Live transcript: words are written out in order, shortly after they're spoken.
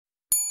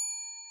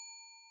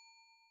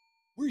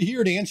We're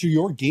here to answer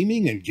your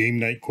gaming and game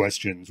night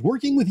questions,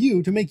 working with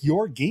you to make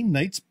your game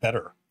nights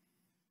better.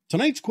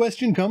 Tonight's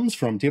question comes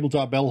from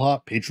Tabletop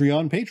Bellhop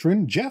Patreon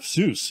patron Jeff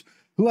Seuss,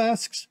 who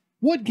asks,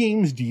 what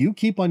games do you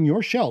keep on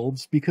your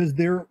shelves because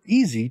they're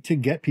easy to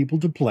get people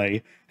to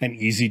play and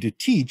easy to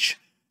teach,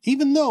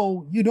 even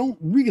though you don't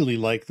really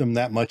like them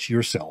that much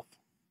yourself?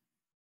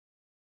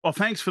 Well,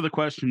 thanks for the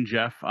question,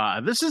 Jeff.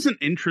 This is an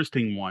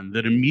interesting one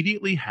that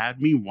immediately had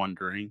me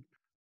wondering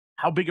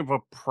how big of a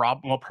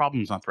problem, well,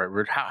 problem's not the right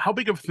word. How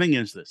big of a thing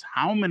is this?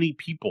 How many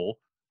people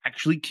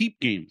actually keep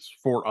games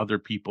for other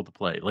people to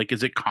play? Like,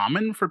 is it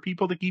common for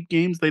people to keep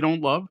games they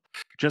don't love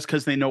just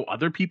because they know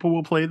other people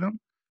will play them?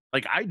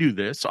 Like, I do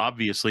this,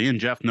 obviously, and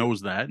Jeff knows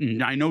that.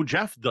 And I know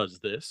Jeff does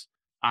this,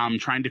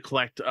 trying to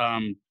collect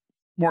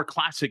more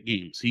classic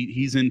games.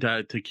 He's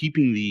into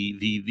keeping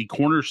the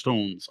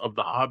cornerstones of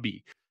the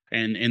hobby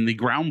and the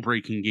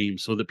groundbreaking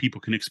games so that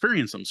people can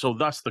experience them. So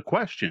thus the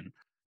question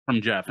from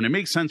Jeff, and it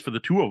makes sense for the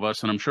two of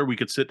us, and I'm sure we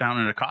could sit down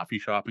in a coffee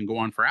shop and go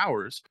on for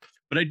hours,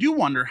 but I do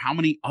wonder how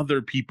many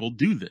other people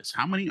do this.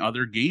 How many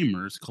other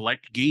gamers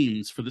collect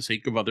games for the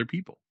sake of other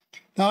people?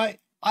 Now,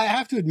 I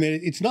have to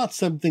admit, it's not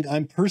something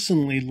I'm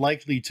personally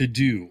likely to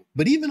do,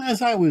 but even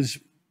as I was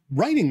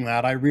writing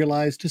that, I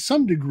realized to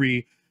some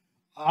degree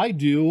I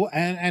do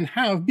and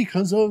have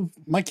because of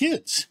my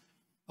kids.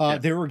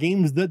 There are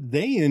games that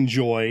they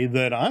enjoy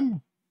that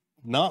I'm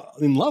not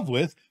in love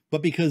with,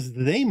 but because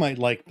they might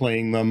like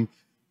playing them,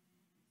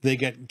 they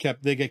get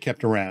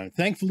kept around.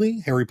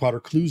 Thankfully, Harry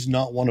Potter Clue's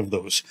not one of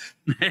those.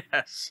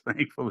 Yes,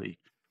 thankfully.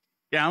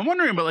 Yeah, I'm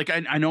wondering, but like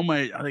I know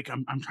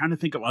I'm trying to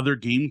think of other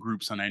game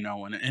groups that I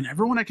know, and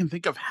everyone I can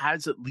think of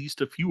has at least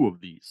a few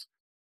of these.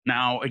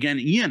 Now, again,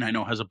 Ian I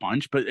know has a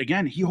bunch, but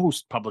again, he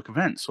hosts public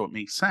events, so it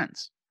makes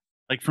sense.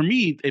 Like for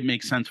me, it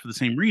makes sense for the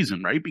same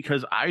reason, right?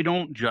 Because I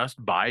don't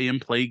just buy and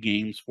play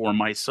games for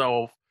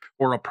myself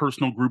or a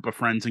personal group of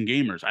friends and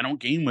gamers. I don't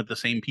game with the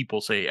same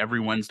people, say, every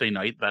Wednesday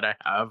night that I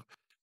have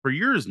for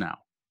years now.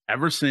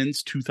 Ever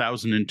since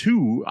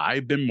 2002,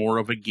 I've been more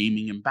of a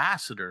gaming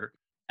ambassador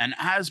and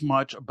as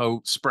much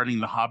about spreading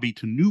the hobby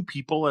to new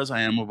people as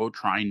I am about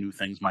trying new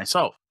things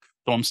myself.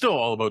 So I'm still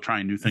all about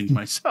trying new things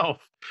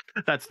myself.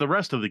 That's the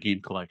rest of the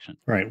game collection.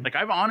 Right. Like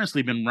I've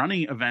honestly been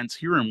running events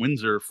here in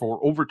Windsor for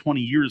over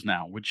 20 years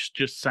now, which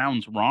just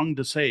sounds wrong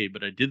to say,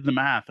 but I did the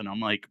math and I'm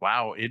like,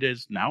 wow, it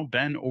has now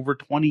been over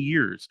 20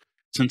 years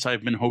since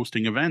I've been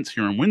hosting events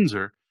here in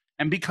Windsor.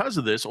 And because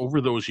of this, over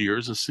those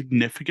years, a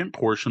significant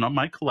portion of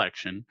my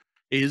collection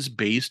is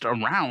based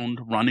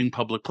around running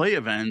public play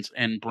events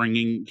and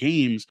bringing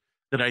games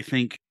that I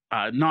think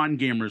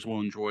non-gamers will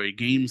enjoy,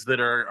 games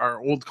that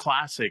are old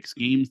classics,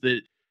 games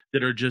that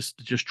are just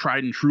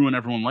tried and true and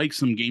everyone likes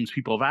them, games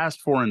people have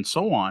asked for and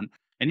so on.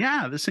 And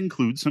yeah, this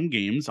includes some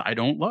games I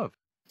don't love.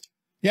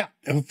 Yeah,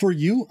 for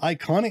you,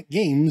 iconic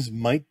games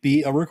might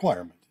be a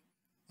requirement.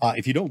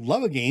 If you don't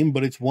love a game,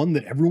 but it's one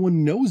that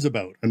everyone knows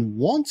about and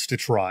wants to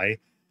try,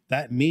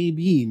 that may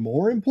be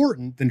more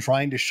important than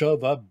trying to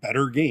shove a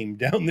better game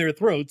down their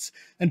throats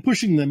and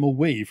pushing them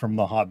away from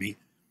the hobby.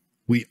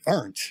 We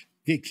aren't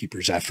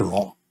gatekeepers after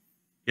all.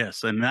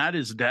 Yes, and that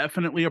is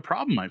definitely a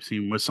problem I've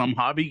seen with some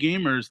hobby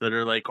gamers that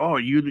are like, "Oh,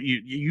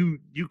 you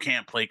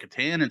can't play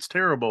Catan; it's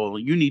terrible.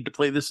 You need to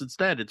play this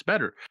instead; it's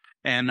better."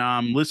 And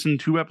listen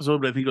to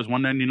episode, I think it was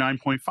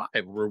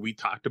 199.5, where we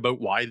talked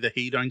about why the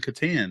hate on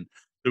Catan.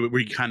 So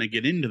we kind of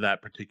get into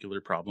that particular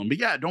problem. But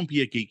yeah, don't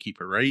be a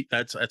gatekeeper, right?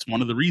 That's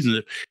one of the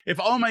reasons. If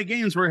all my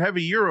games were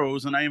heavy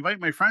Euros and I invite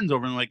my friends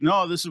over and like,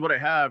 no, this is what I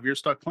have, you're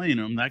stuck playing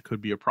them, that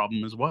could be a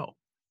problem as well.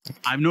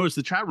 I've noticed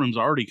the chat room's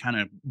already kind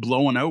of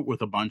blowing out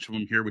with a bunch of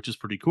them here, which is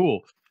pretty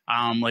cool.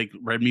 Like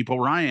Red Meeple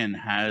Ryan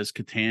has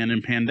Catan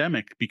and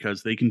Pandemic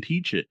because they can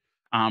teach it.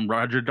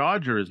 Roger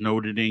Dodger is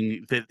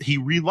noting that he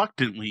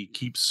reluctantly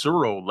keeps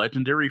Suro,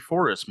 Legendary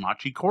Forest,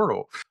 Machi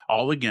Koro,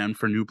 all again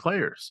for new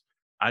players.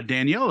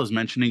 Danielle is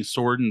mentioning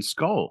Sword and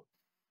Skull.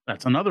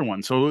 That's another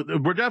one. So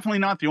we're definitely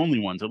not the only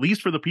ones, at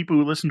least for the people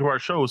who listen to our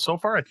show. So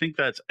far, I think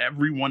that's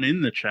everyone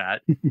in the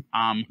chat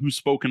who's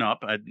spoken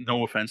up.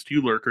 No offense to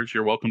you lurkers.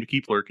 You're welcome to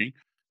keep lurking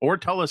or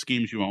tell us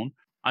games you own.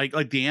 Like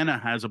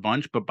Deanna has a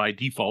bunch, but by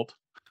default.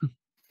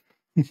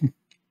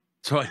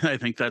 So I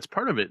think that's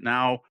part of it.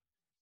 Now,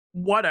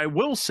 what I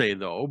will say,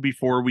 though,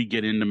 before we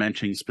get into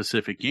mentioning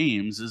specific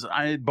games, is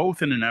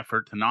both in an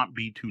effort to not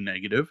be too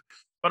negative,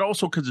 but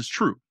also because it's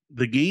true.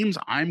 The games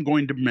I'm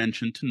going to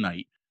mention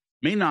tonight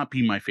may not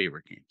be my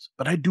favorite games,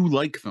 but I do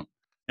like them.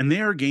 And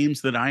they are games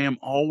that I am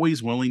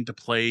always willing to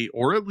play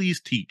or at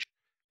least teach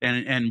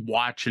and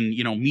watch and,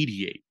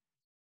 mediate.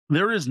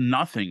 There is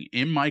nothing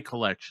in my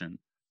collection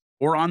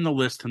or on the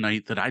list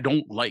tonight that I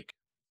don't like.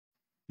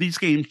 These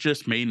games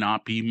just may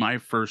not be my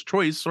first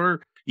choice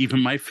or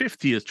even my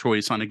 50th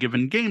choice on a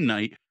given game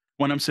night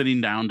when I'm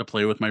sitting down to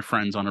play with my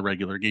friends on a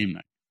regular game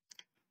night.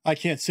 I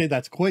can't say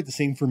that's quite the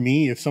same for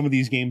me. If some of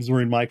these games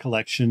were in my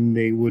collection,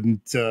 they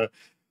wouldn't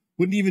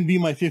Wouldn't even be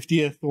my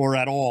 50th or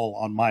at all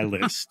on my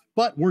list.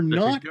 But we're There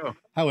you not, go.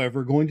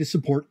 however, going to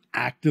support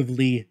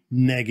actively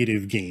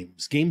negative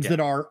games, games that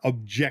are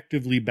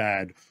objectively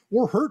bad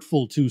or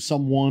hurtful to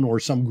someone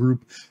or some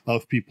group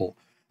of people.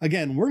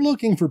 Again, we're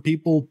looking for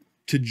people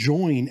to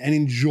join and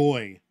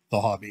enjoy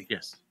the hobby.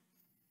 Yes.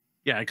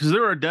 Yeah, because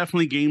there are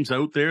definitely games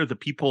out there that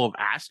people have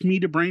asked me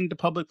to bring to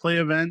public play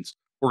events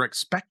or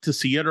expect to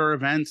see at our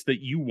events that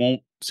you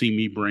won't see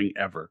me bring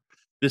ever.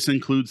 This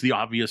includes the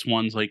obvious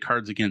ones like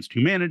Cards Against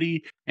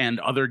Humanity and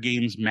other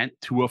games meant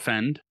to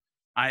offend,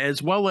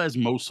 as well as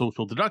most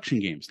social deduction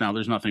games. Now,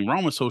 there's nothing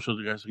wrong with social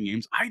deduction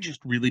games. I just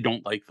really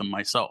don't like them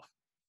myself.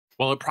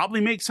 Well, it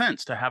probably makes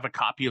sense to have a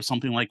copy of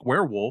something like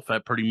Werewolf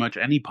at pretty much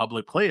any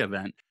public play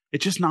event.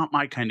 It's just not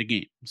my kind of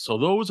game. So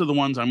those are the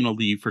ones I'm going to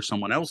leave for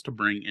someone else to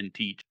bring and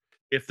teach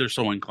if they're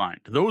so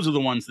inclined. Those are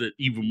the ones that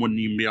wouldn't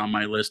even be on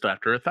my list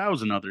after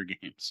 1,000 other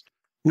games.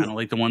 Kind of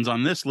like the ones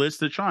on this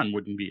list that Sean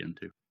wouldn't be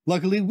into.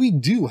 Luckily, we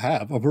do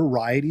have a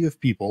variety of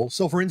people.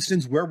 So, for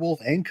instance, Werewolf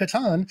and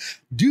Catan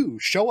do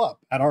show up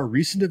at our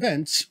recent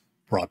events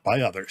brought by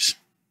others.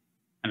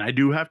 And I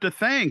do have to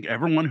thank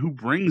everyone who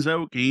brings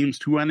out games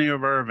to any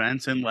of our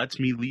events and lets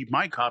me leave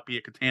my copy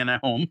of Catan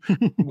at home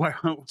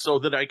so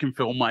that I can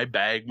fill my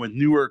bag with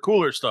newer,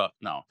 cooler stuff.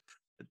 No,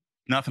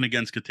 nothing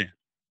against Catan.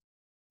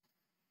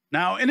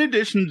 Now, in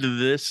addition to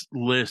this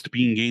list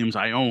being games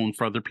I own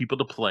for other people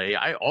to play,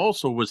 I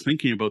also was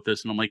thinking about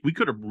this and I'm like, we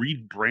could have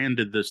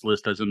rebranded this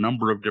list as a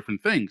number of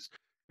different things.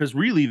 Because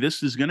really,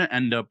 this is going to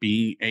end up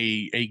being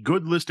a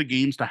good list of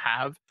games to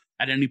have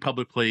at any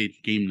public play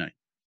game night.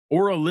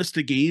 Or a list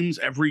of games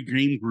every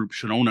game group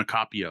should own a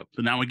copy of.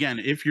 So now, again,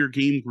 if your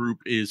game group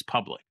is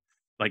public,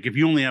 like if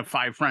you only have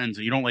 5 friends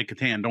and you don't like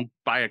Catan, don't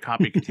buy a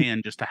copy of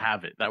Catan just to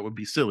have it. That would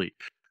be silly.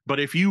 But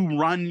if you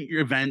run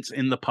your events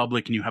in the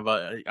public and you have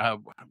a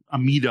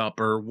meetup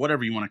or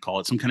whatever you want to call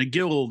it, some kind of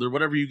guild or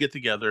whatever you get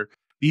together,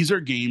 these are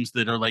games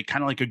that are like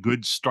kind of like a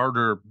good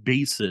starter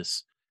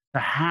basis to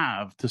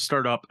have to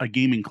start up a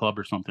gaming club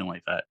or something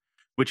like that.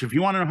 Which, if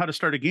you want to know how to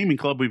start a gaming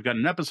club, we've got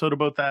an episode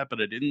about that,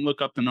 but I didn't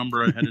look up the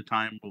number ahead of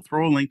time. We'll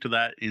throw a link to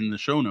that in the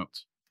show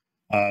notes.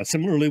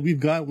 Similarly, we've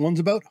got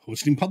ones about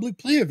hosting public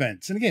play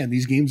events. And again,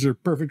 these games are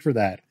perfect for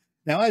that.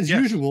 Now, as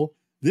usual,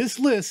 this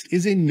list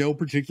is in no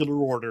particular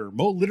order.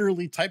 Mo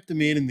literally typed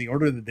them in the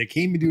order that they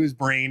came into his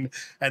brain,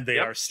 and they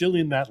are still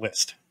in that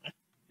list.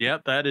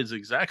 Yep, that is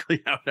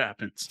exactly how it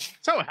happens.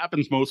 That's how it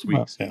happens most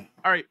weeks. Yeah.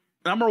 All right,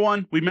 number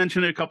 1, we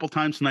mentioned it a couple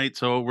times tonight,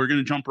 so we're going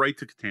to jump right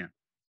to Catan.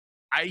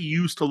 I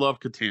used to love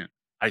Catan.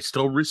 I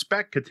still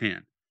respect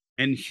Catan.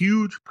 And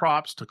huge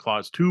props to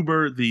Klaus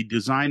Tuber, the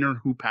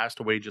designer who passed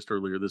away just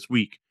earlier this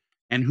week,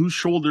 and whose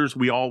shoulders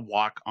we all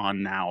walk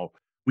on now.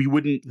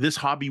 This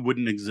hobby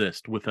wouldn't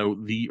exist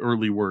without the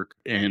early work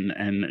and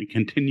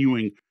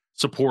continuing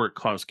support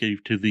Klaus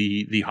gave to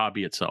the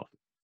hobby itself.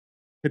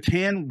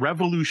 Catan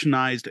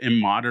revolutionized and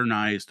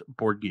modernized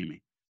board gaming.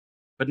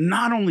 But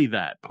not only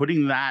that,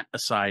 putting that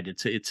aside,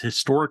 its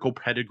historical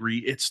pedigree,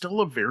 it's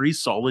still a very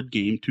solid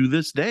game to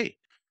this day.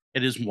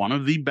 It is one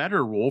of the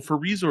better roll for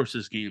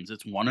resources games.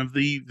 It's one of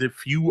the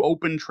few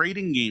open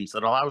trading games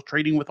that allows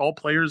trading with all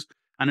players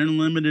an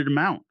unlimited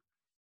amount.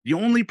 The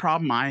only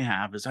problem I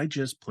have is I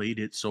just played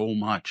it so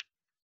much,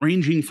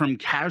 ranging from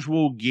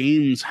casual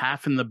games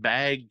half in the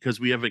bag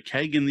because we have a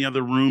keg in the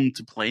other room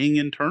to playing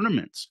in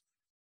tournaments.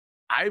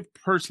 I've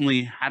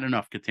personally had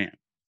enough Catan.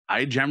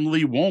 I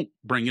generally won't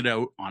bring it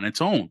out on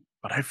its own,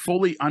 but I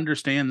fully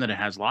understand that it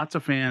has lots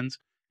of fans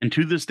and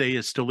to this day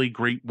is still a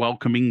great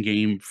welcoming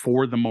game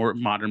for the more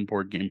modern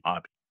board game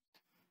hobby.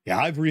 Yeah,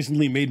 I've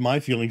recently made my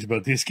feelings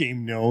about this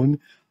game known.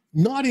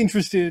 Not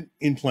interested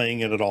in playing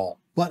it at all,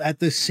 but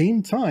at the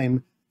same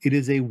time, it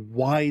is a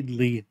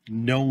widely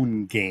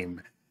known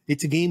game.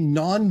 It's a game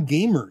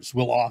non-gamers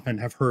will often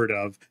have heard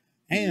of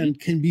and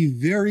can be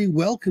very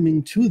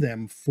welcoming to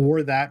them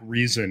for that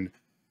reason.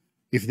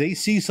 If they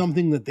see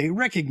something that they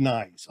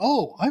recognize,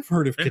 oh, I've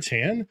heard of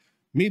Catan,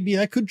 maybe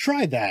I could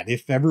try that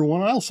if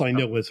everyone else I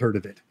know has heard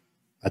of it.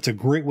 That's a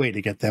great way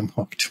to get them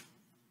hooked.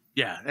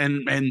 Yeah,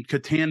 and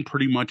Catan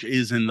pretty much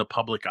is in the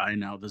public eye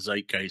now, the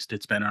zeitgeist.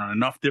 It's been on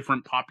enough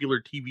different popular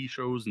TV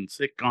shows and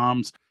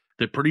sitcoms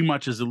that pretty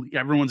much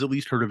everyone's at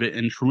least heard of it.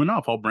 And true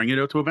enough, I'll bring it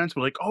out to events.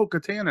 We're like, oh,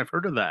 Catan, I've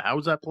heard of that.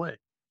 How's that play?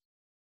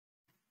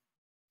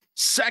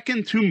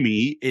 Second to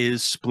me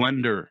is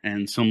Splendor.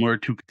 And similar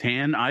to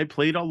Catan, I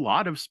played a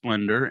lot of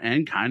Splendor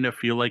and kind of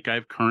feel like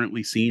I've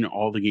currently seen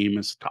all the game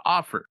has to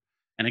offer.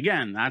 And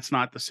again, that's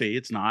not to say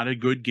it's not a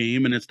good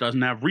game and it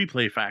doesn't have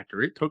replay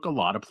factor. It took a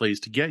lot of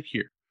plays to get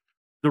here.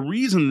 The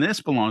reason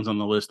this belongs on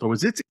the list, though,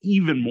 is it's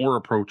even more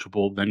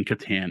approachable than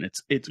Catan.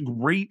 It's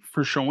great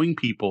for showing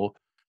people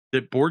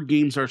that board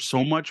games are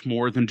so much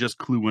more than just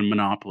Clue and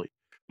Monopoly.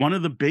 One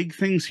of the big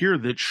things here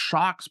that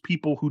shocks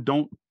people who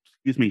don't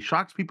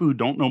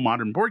know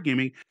modern board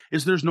gaming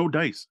is there's no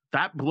dice.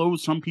 That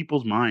blows some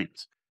people's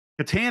minds.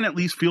 Catan at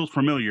least feels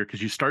familiar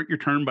because you start your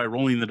turn by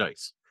rolling the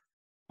dice.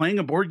 Playing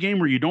a board game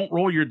where you don't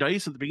roll your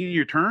dice at the beginning of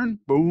your turn,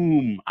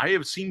 boom, I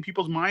have seen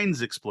people's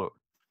minds explode.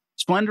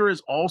 Splendor is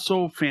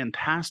also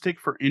fantastic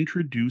for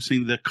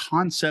introducing the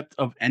concept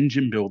of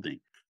engine building,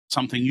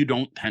 something you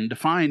don't tend to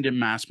find in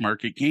mass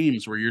market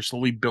games where you're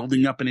slowly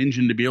building up an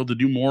engine to be able to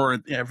do more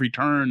at every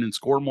turn and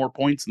score more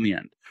points in the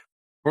end.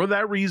 For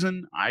that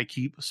reason, I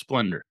keep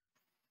Splendor.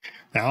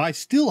 Now, I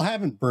still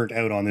haven't burnt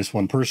out on this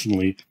one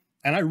personally,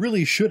 and I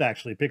really should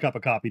actually pick up a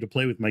copy to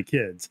play with my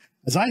kids,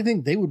 as I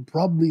think they would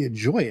probably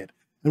enjoy it.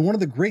 And one of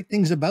the great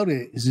things about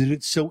it is that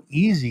it's so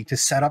easy to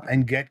set up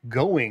and get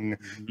going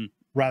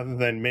rather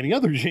than many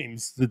other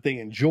games that they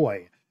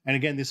enjoy. And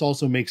again, this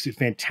also makes it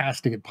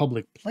fantastic at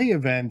public play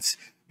events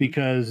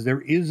because there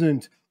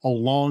isn't a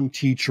long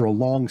teach or a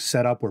long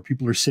setup where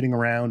people are sitting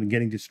around and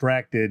getting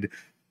distracted.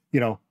 You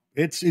know,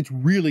 it's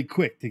really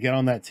quick to get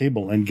on that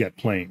table and get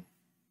playing.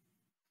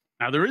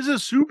 Now, there is a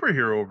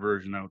superhero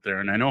version out there,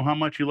 and I know how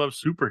much you love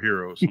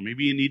superheroes, so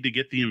maybe you need to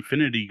get the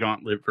Infinity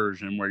Gauntlet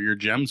version where your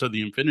gems are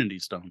the Infinity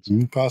Stones.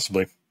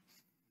 Possibly.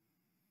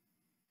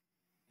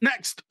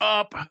 Next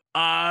up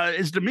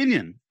is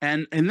Dominion.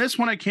 And in this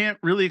one, I can't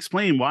really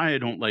explain why I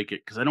don't like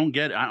it, because I don't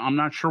get it. I'm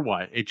not sure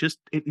why.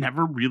 It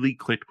never really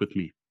clicked with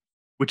me,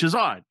 which is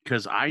odd,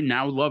 because I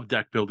now love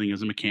deck building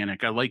as a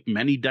mechanic. I like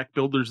many deck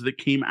builders that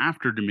came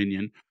after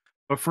Dominion.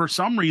 But for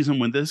some reason,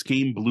 when this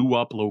game blew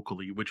up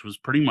locally, which was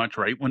pretty much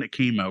right when it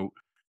came out,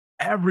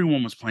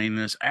 everyone was playing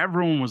this,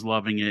 everyone was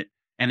loving it.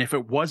 And if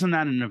it wasn't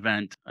at an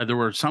event, there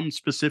were some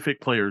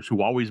specific players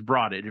who always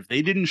brought it. If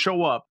they didn't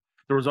show up,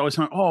 there was always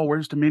something, oh,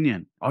 where's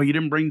Dominion? Oh, you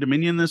didn't bring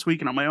Dominion this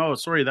week? And I'm like, oh,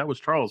 sorry, that was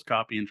Charles'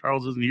 copy, and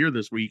Charles isn't here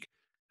this week.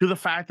 To the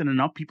fact that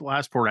enough people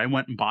asked for it, I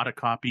went and bought a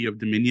copy of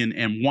Dominion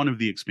and one of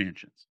the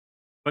expansions,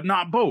 but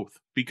not both,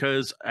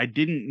 because I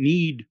didn't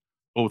need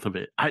both of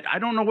it. I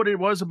don't know what it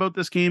was about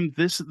this game.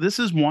 This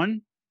is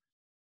one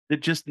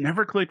that just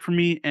never clicked for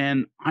me,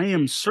 and I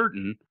am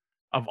certain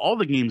of all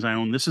the games I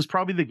own, this is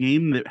probably the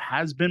game that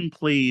has been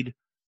played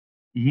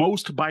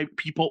most by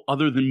people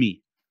other than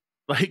me.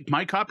 Like,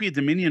 my copy of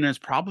Dominion has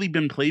probably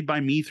been played by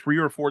me 3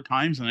 or 4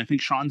 times, and I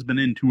think Sean's been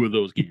in 2 of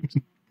those games.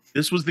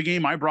 This was the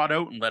game I brought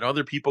out and let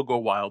other people go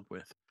wild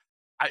with.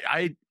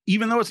 I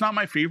even though it's not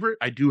my favorite,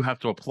 I do have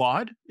to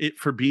applaud it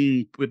for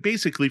being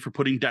basically for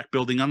putting deck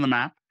building on the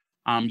map.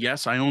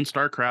 Yes, I own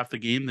StarCraft, the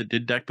game that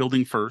did deck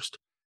building first.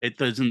 It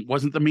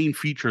wasn't the main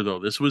feature though.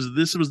 This was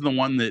the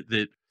one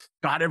that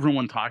got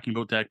everyone talking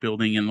about deck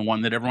building, and the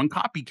one that everyone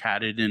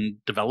copycatted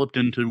and developed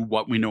into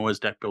what we know as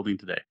deck building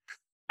today.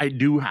 I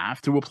do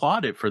have to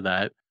applaud it for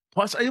that.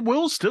 Plus, I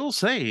will still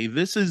say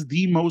this is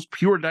the most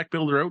pure deck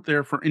builder out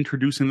there for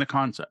introducing the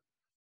concept.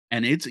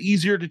 And it's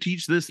easier to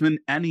teach this than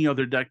any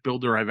other deck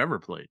builder I've ever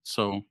played.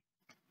 So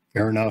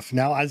fair enough.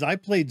 Now, as I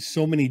played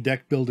so many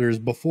deck builders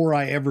before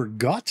I ever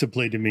got to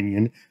play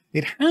Dominion,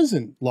 it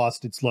hasn't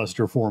lost its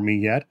luster for me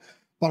yet,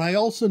 but I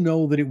also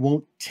know that it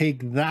won't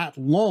take that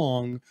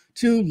long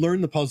to learn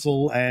the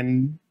puzzle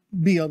and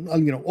be,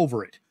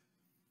 over it.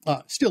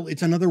 Still,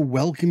 it's another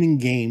welcoming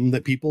game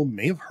that people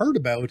may have heard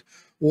about,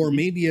 or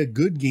maybe a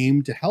good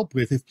game to help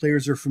with if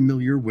players are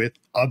familiar with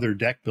other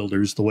deck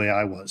builders the way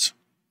I was.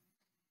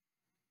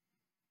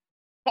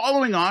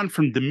 Following on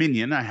from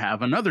Dominion, I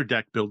have another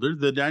deck builder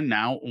that I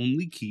now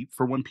only keep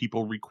for when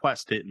people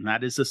request it, and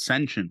that is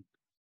Ascension.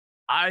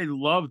 I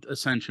loved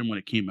Ascension when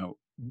it came out,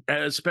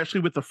 especially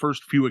with the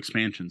first few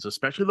expansions,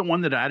 especially the one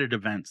that added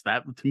events.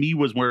 That, to me,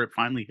 was where it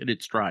finally hit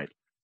its stride.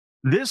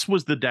 This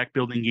was the deck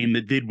building game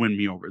that did win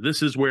me over.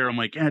 This is where I'm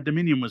like, yeah,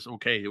 Dominion was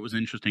okay. It was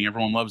interesting.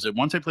 Everyone loves it.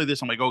 Once I play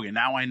this, I'm like, okay,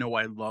 now I know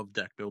I love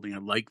deck building. I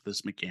like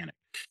this mechanic.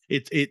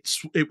 It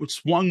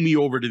swung me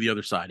over to the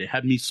other side. It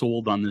had me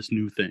sold on this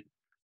new thing.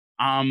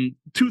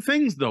 2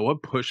 things, though,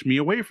 have pushed me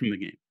away from the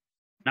game.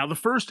 Now, the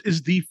first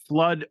is the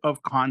flood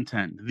of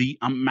content, the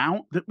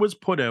amount that was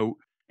put out,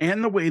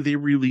 and the way they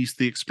released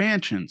the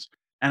expansions.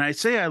 And I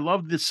say I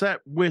love the set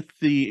with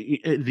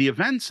the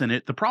events in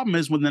it. The problem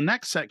is when the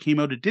next set came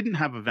out, it didn't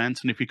have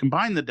events. And if you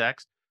combine the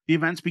decks, the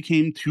events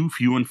became too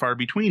few and far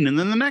between. And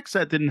then the next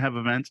set didn't have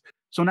events.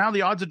 So now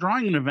the odds of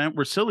drawing an event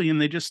were silly,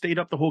 and they just stayed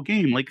up the whole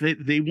game. Like,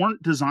 they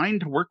weren't designed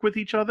to work with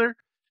each other.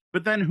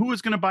 But then who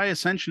was going to buy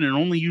Ascension and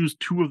only use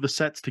 2 of the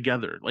sets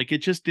together? Like, it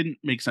just didn't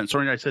make sense.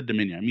 Sorry, I said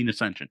Dominion. I mean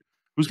Ascension.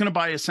 Who's going to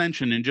buy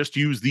Ascension and just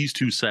use these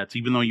 2 sets,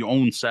 even though you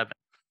own 7?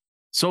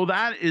 So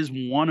that is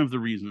one of the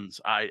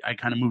reasons I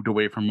kind of moved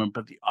away from it.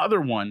 But the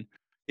other one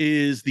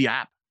is the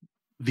app.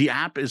 The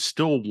app is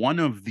still one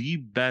of the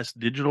best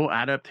digital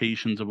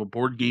adaptations of a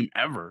board game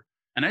ever.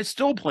 And I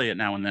still play it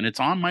now and then. It's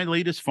on my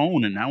latest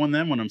phone. And now and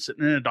then when I'm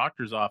sitting in a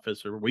doctor's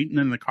office or waiting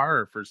in the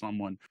car for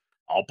someone,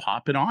 I'll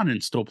pop it on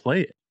and still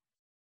play it.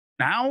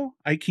 Now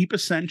I keep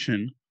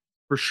Ascension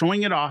for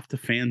showing it off to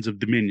fans of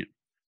Dominion,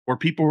 or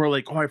people who are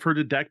like, oh, I've heard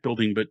of deck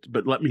building,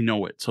 but let me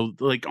know it. So,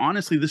 like,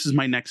 honestly, this is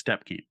my next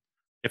step game.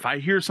 If I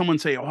hear someone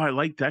say, oh, I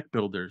like deck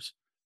builders,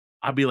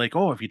 I'll be like,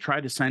 oh, have you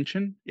tried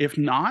Ascension? If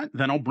not,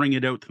 then I'll bring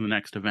it out to the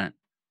next event.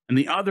 And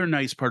the other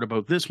nice part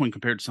about this one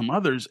compared to some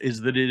others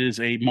is that it is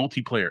a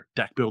multiplayer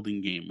deck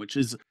building game, which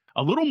is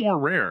a little more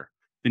rare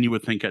than you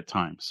would think at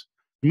times.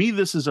 To me,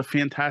 this is a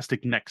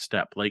fantastic next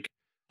step. Like,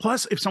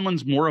 Plus, if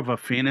someone's more of a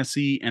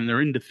fantasy and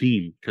they're into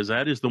theme, because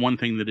that is the one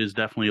thing that is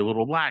definitely a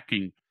little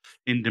lacking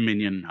in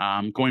Dominion.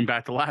 Going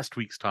back to last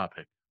week's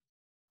topic.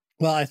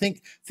 Well, I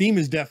think theme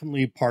is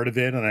definitely part of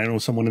it. And I know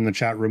someone in the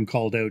chat room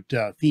called out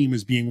theme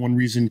as being one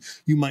reason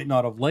you might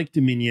not have liked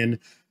Dominion.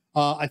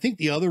 I think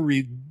the other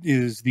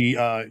is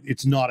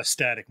it's not a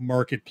static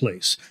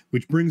marketplace,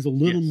 which brings a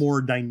little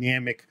more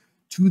dynamic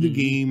to the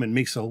game and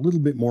makes it a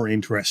little bit more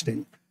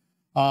interesting.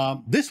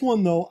 This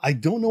one, though, I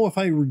don't know if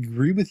I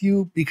agree with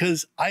you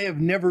because I have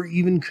never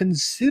even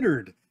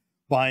considered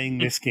buying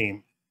this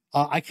game.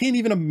 I can't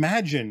even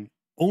imagine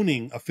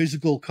owning a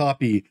physical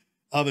copy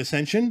of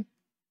Ascension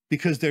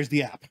because there's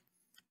the app.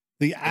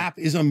 The app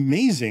is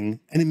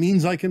amazing, and it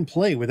means I can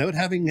play without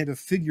having to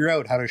figure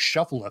out how to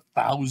shuffle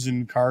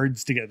 1,000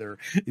 cards together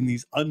in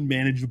these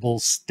unmanageable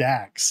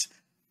stacks.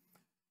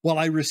 While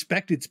I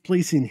respect its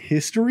place in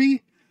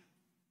history,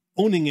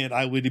 owning it,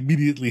 I would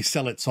immediately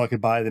sell it so I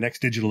could buy the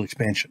next digital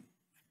expansion.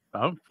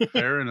 Oh,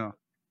 fair enough.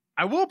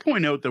 I will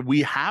point out that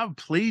we have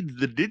played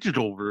the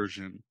digital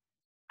version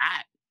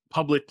at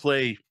public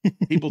play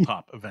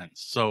tabletop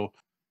events. So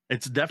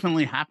it's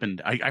definitely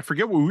happened. I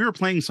forget when we were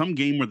playing some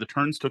game where the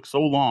turns took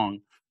so long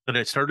that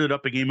I started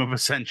up a game of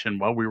Ascension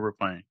while we were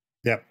playing.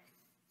 Yep.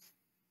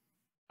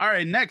 All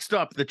right, next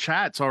up, the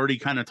chat's already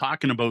kind of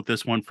talking about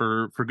this one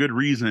for good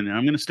reason. And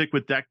I'm going to stick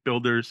with deck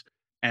builders.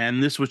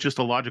 And this was just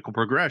a logical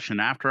progression.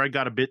 After I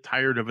got a bit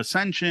tired of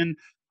Ascension,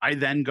 I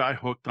then got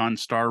hooked on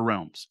Star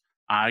Realms.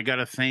 I got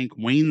to thank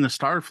Wayne the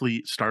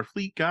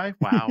Starfleet guy.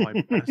 Wow,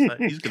 I pressed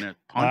that. He's going to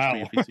punch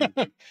me if he sees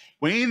me.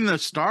 Wayne the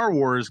Star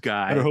Wars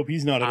guy. I hope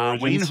he's not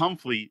at Origins.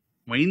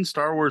 Wayne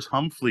Star Wars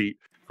Humfleet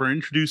for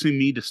introducing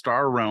me to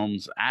Star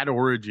Realms at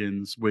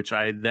Origins, which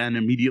I then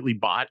immediately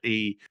bought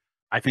I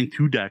think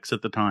 2 decks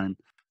at the time.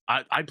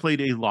 I played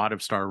a lot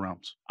of Star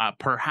Realms,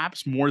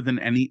 perhaps more than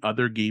any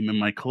other game in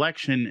my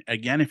collection.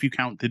 Again, if you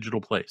count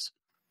digital plays,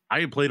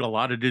 I had played a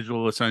lot of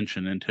digital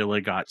Ascension until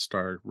I got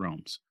Star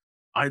Realms.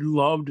 I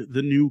loved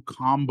the new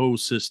combo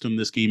system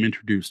this game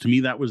introduced. To me,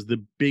 that was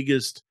the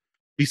biggest,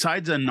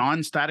 besides a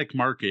non-static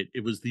market,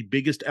 it was the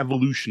biggest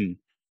evolution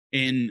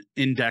in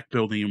deck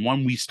building, and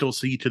one we still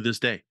see to this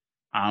day.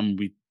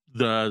 Cowboy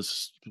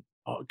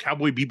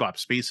Bebop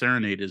Space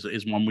Serenade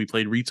is one we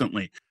played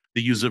recently. They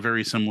use a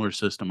very similar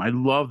system. I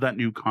love that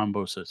new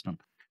combo system,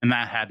 and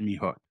that had me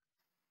hooked.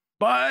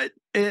 But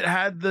it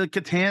had the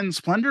Catan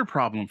Splendor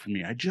problem for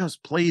me. I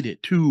just played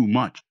it too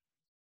much.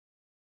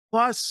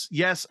 Plus,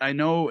 yes, I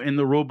know in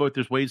the rulebook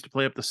there's ways to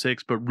play up to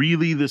 6, but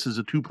really this is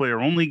a 2-player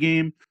only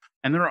game,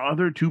 and there are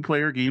other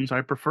 2-player games I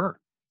prefer.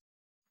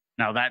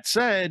 Now, that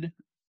said,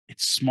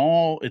 it's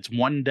small, it's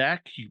one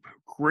deck,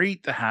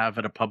 great to have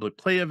at a public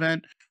play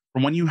event,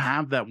 or when you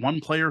have that one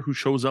player who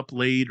shows up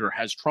late or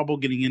has trouble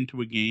getting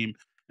into a game,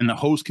 and the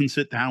host can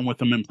sit down with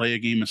them and play a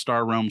game of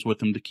Star Realms with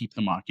them to keep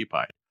them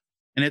occupied.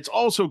 And it's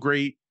also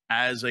great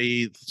as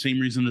the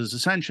same reason as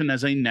Ascension,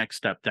 as a next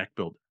step deck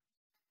builder.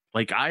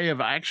 Like, I have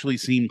actually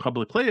seen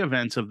public play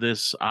events of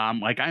this.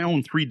 Like, I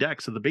own 3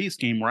 decks of the base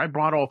game where I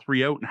brought all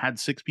 3 out and had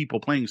 6 people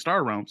playing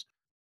Star Realms,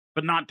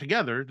 but not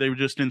together. They were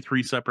just in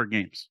 3 separate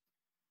games.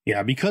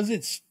 Yeah, because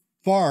it's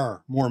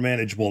far more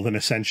manageable than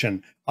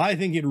Ascension, I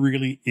think it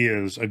really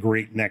is a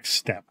great next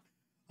step.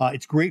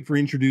 It's great for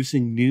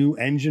introducing new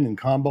engine and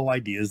combo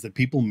ideas that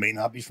people may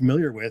not be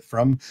familiar with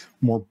from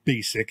more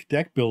basic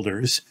deck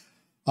builders.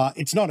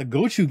 It's not a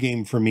go-to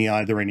game for me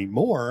either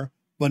anymore,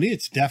 but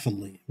it's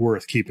definitely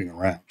worth keeping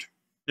around.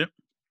 Yep.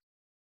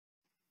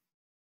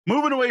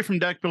 Moving away from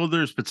deck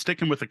builders, but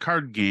sticking with a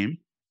card game,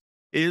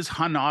 is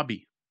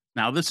Hanabi.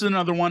 Now, this is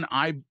another one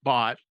I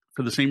bought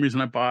for the same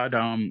reason I bought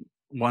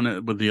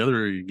one with the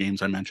other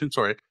games I mentioned.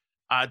 Sorry.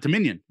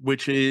 Dominion,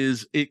 which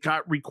is, it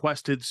got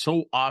requested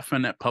so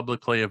often at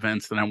public play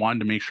events that I wanted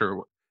to make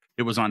sure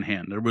it was on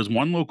hand. There was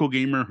one local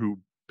gamer who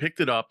picked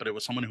it up, but it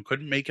was someone who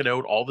couldn't make it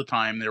out all the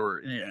time. They were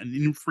an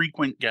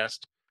infrequent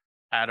guest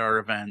at our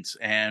events.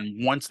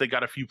 And once they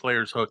got a few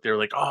players hooked, they were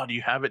like, oh, do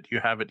you have it? Do you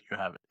have it? Do you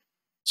have it?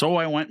 So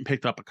I went and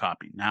picked up a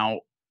copy.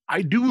 Now,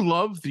 I do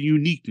love the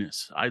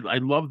uniqueness. I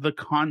love the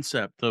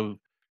concept of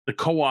the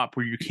co-op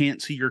where you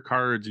can't see your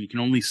cards and you can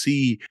only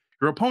see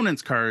your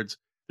opponent's cards.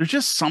 There's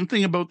just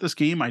something about this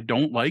game I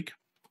don't like.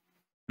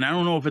 And I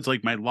don't know if it's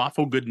like my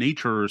lawful good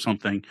nature or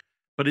something,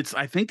 but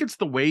I think it's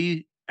the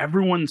way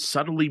everyone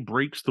subtly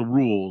breaks the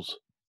rules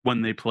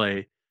when they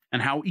play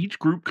and how each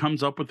group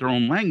comes up with their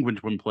own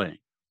language when playing.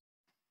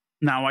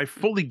 Now, I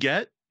fully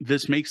get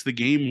this makes the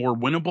game more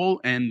winnable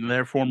and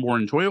therefore more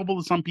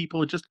enjoyable to some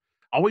people. It just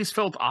always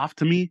felt off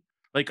to me.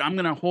 Like, I'm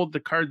going to hold the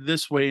card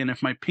this way, and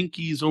if my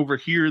pinky's over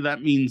here,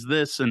 that means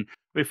this. And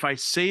if I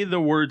say the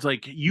words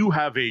like, you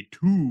have a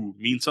 2,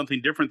 means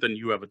something different than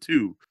you have a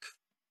 2.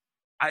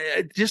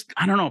 I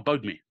don't know, it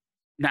bugged me.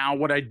 Now,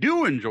 what I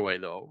do enjoy,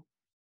 though,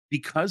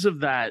 because of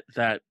that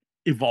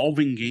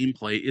evolving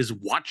gameplay, is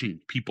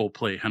watching people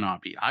play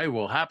Hanabi. I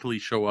will happily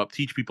show up,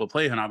 teach people to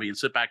play Hanabi, and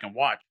sit back and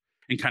watch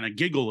and kind of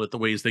giggle at the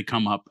ways they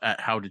come up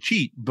at how to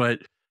cheat.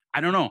 But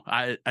I don't know.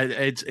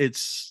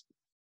 It's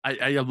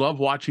I love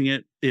watching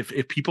it.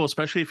 If people,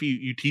 especially if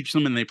you teach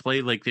them and they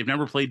play like they've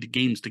never played the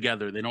games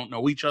together, they don't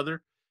know each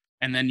other,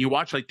 and then you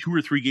watch like 2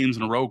 or 3 games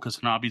in a row because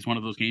Hanabi is one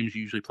of those games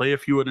you usually play a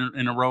few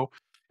in a row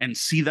and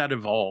see that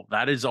evolve.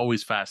 That is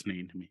always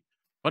fascinating to me.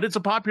 But it's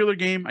a popular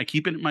game. I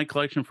keep it in my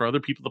collection for other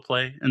people to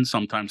play and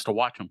sometimes to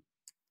watch them.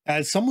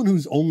 As someone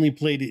who's only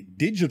played it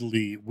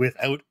digitally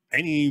without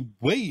any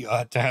way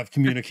to have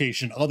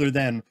communication other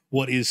than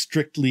what is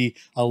strictly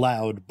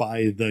allowed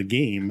by the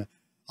game,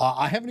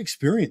 I haven't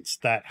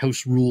experienced that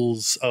house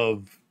rules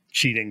of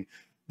cheating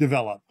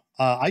develop.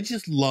 I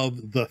just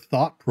love the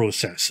thought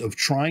process of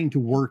trying to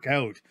work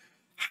out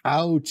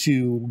how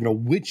to,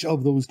 which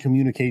of those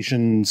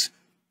communications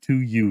to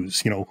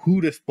use,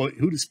 who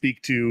to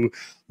speak to,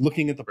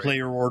 looking at the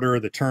player order,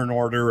 the turn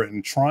order,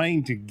 and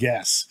trying to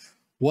guess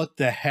what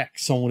the heck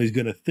someone is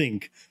going to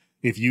think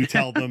if you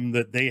tell them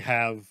that they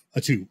have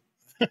a 2.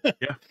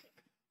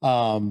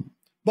 Yeah.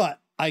 But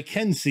I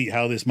can see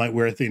how this might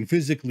wear thin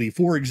physically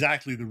for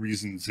exactly the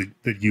reasons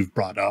that you've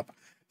brought up.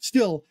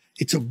 Still,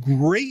 it's a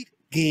great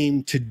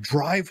game to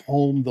drive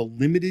home the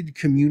limited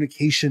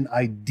communication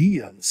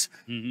ideas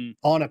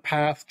on a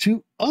path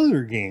to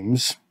other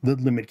games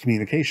that limit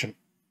communication.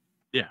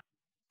 Yeah.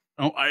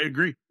 Oh, I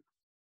agree.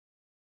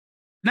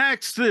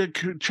 Next, the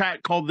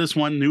chat called this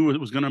one, knew it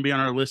was going to be on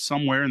our list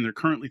somewhere, and they're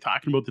currently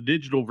talking about the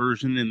digital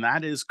version, and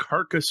that is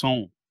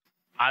Carcassonne.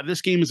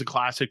 This game is a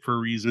classic for a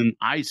reason.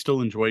 I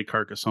still enjoy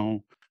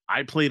Carcassonne.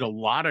 I played a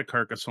lot of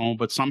Carcassonne,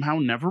 but somehow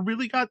never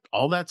really got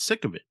all that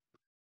sick of it.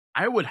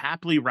 I would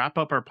happily wrap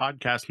up our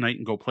podcast night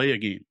and go play a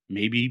game,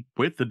 maybe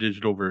with the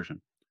digital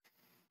version.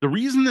 The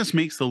reason this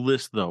makes the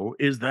list, though,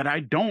 is that I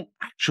don't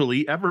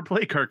actually ever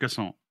play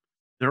Carcassonne.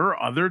 There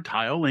are other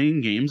tile laying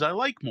games I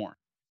like more.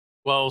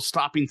 Well,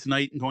 stopping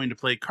tonight and going to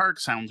play Carc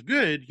sounds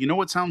good. You know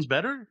what sounds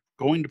better?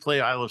 Going to play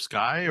Isle of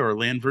Skye or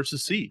Land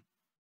versus Sea.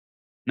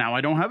 Now,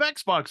 I don't have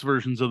Xbox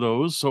versions of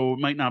those, so it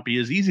might not be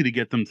as easy to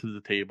get them to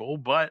the table,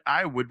 but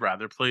I would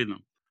rather play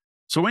them.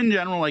 So in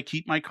general, I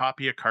keep my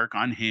copy of Carc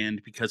on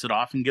hand because it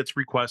often gets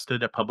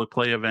requested at public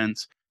play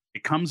events.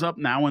 It comes up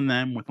now and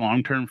then with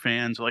long-term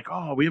fans like,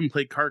 oh, we haven't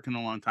played Carc in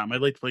a long time.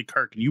 I'd like to play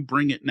Carc. Can you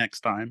bring it next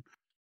time?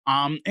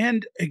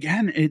 And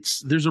again,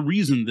 there's a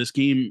reason this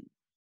game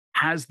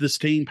has the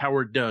staying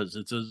power it does.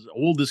 It's as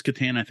old as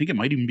Catan. I think it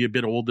might even be a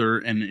bit older,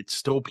 and it's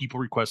still people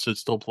request it,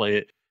 still play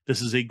it.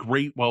 This is a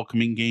great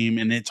welcoming game,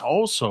 and it's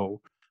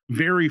also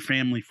very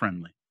family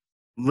friendly.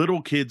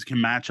 Little kids can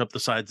match up the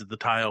sides of the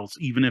tiles,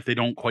 even if they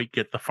don't quite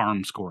get the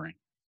farm scoring.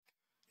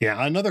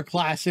 Yeah, another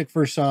classic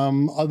for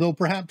some, although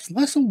perhaps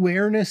less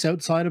awareness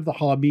outside of the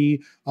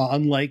hobby,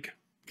 unlike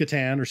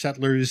Catan or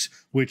Settlers,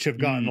 which have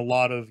gotten a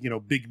lot of,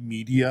 big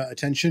media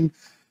attention.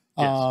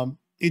 Yes.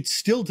 It's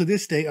still to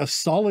this day a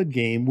solid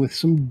game with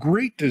some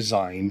great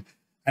design.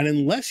 And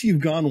unless you've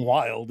gone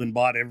wild and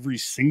bought every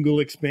single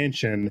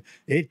expansion,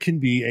 it can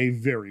be a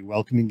very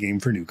welcoming game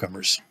for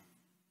newcomers.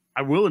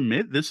 I will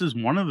admit, this is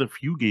one of the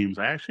few games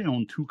I actually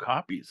own 2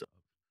 copies of.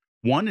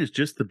 One is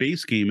just the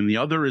base game, and the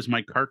other is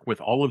my Carc with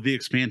all of the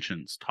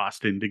expansions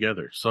tossed in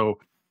together. So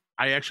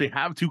I actually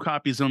have 2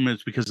 copies of them.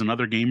 It's because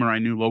another gamer I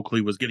knew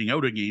locally was getting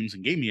out of games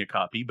and gave me a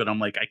copy, but I'm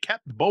like, I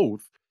kept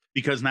both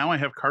because now I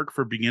have Carc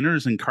for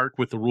beginners and Carc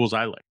with the rules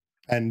I like.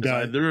 And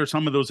there are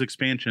some of those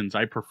expansions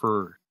I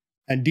prefer.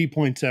 And D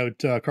points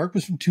out Carc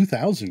was from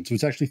 2000, so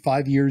it's actually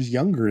 5 years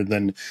younger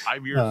than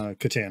 5 years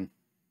Catan.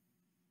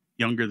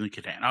 Younger than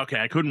Catan. Okay,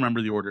 I couldn't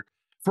remember the order.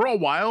 For a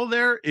while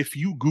there, if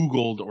you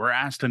Googled or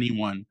asked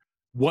anyone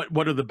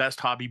what are the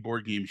best hobby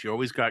board games, you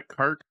always got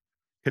Carc,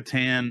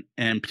 Catan,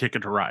 and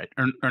Ticket to Ride.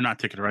 Or not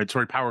Ticket to Ride,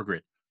 sorry, Power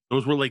Grid.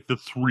 Those were like the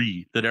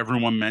 3 that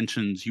everyone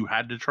mentions you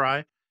had to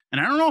try. And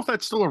I don't know if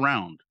that's still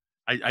around.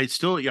 I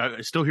still hear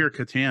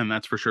Catan,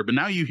 that's for sure. But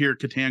now you hear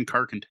Catan,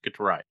 Carc, and Ticket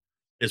to Ride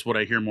is what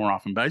I hear more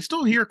often. But I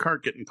still hear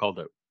Carc getting called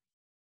out.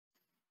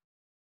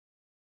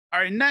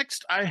 All right,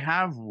 next I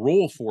have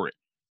Roll For It.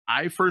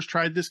 I first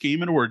tried this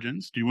game at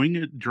Origins, doing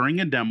it during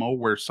a demo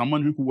where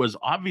someone who was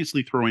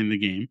obviously throwing the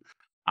game,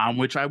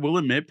 which I will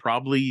admit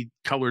probably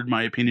colored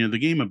my opinion of the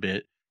game a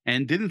bit,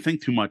 and didn't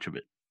think too much of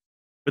it.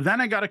 But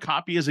then I got a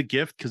copy as a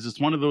gift because it's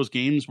one of those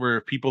games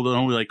where people don't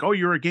only like, oh,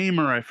 you're a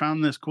gamer. I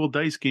found this cool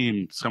dice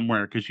game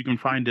somewhere because you can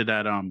find it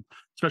at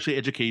especially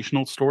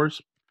educational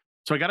stores.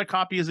 So I got a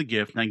copy as a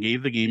gift and I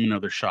gave the game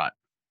another shot.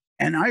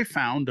 And I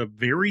found a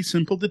very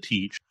simple to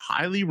teach,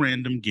 highly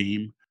random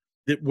game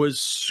that was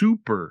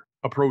super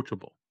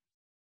approachable.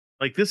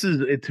 Like this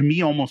is to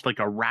me almost like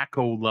a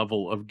Racco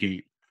level of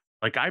game.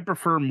 Like I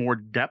prefer more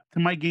depth to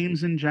my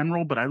games in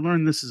general, but I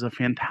learned this is a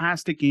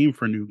fantastic game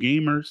for new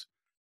gamers.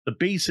 The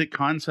basic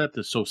concept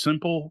is so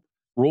simple.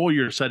 Roll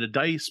your set of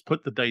dice,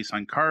 put the dice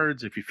on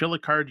cards. If you fill a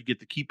card, you get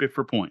to keep it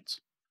for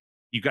points.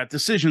 You got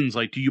decisions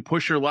like, do you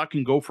push your luck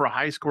and go for a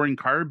high scoring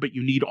card, but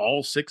you need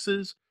all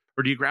 6s?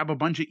 Or do you grab a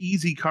bunch of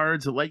easy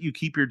cards that let you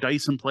keep your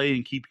dice in play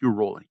and keep you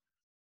rolling?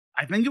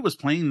 I think it was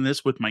playing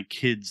this with my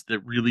kids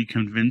that really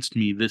convinced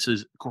me this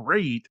is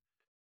great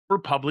for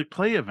public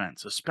play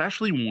events,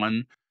 especially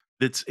one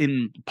that's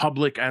in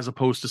public as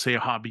opposed to, say, a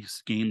hobby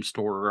game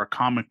store or a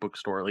comic book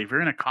store. Like if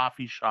you're in a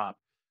coffee shop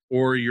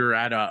or you're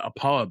at a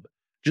pub,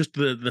 just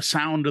the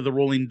sound of the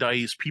rolling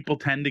dice, people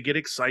tend to get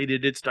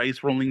excited. It's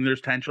dice rolling,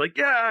 there's tension, like,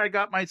 yeah, I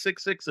got my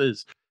six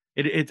sixes.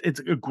 It's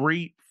a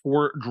great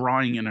for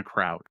drawing in a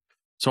crowd.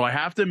 So I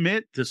have to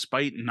admit,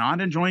 despite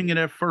not enjoying it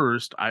at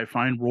first, I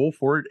find Roll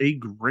For It a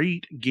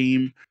great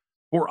game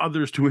for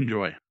others to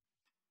enjoy.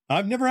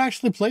 I've never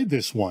actually played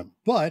this one,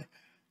 but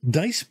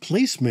dice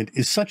placement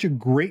is such a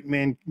great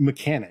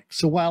mechanic.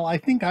 So while I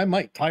think I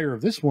might tire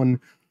of this one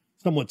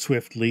somewhat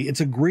swiftly,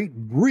 it's a great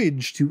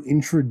bridge to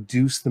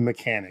introduce the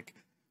mechanic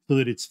so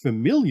that it's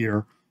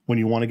familiar when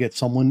you want to get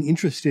someone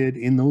interested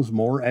in those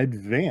more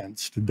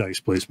advanced dice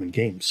placement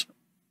games.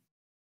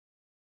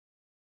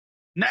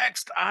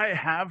 Next, I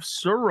have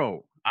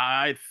Suro.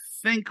 I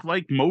think,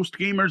 like most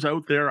gamers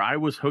out there, I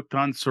was hooked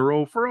on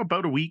Suro for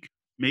about a week.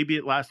 Maybe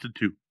it lasted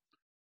 2.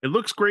 It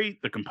looks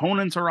great, the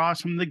components are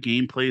awesome, the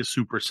gameplay is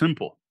super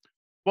simple.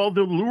 While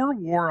the lure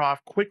wore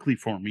off quickly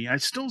for me, I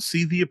still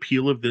see the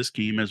appeal of this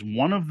game as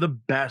one of the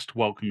best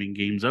welcoming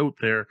games out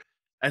there,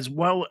 as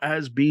well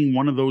as being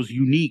one of those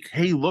unique,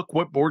 hey, look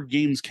what board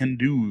games can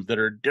do that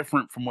are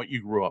different from what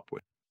you grew up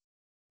with.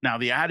 Now,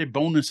 the added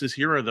bonuses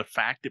here are the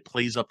fact it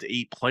plays up to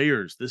 8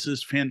 players. This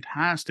is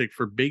fantastic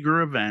for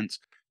bigger events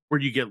where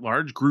you get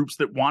large groups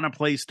that want to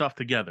play stuff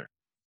together.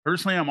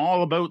 Personally, I'm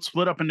all about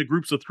split up into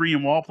groups of 3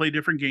 and we'll all play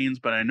different games,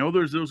 but I know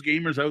there's those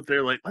gamers out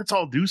there like, let's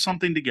all do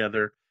something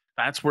together.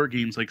 That's where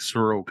games like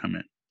Suro come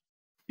in.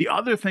 The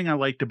other thing I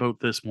liked about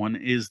this one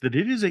is that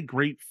it is a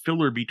great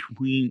filler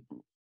between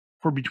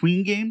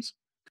games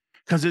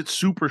because it's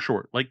super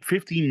short. Like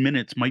 15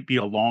 minutes might be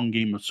a long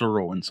game of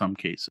Suro in some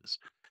cases.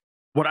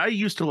 What I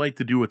used to like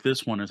to do with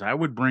this one is I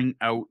would bring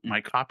out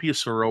my copy of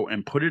Suro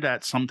and put it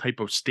at some type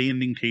of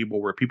standing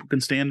table where people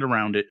can stand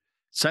around it,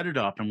 set it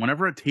up, and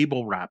whenever a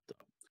table wrapped up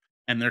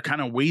and they're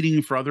kind of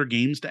waiting for other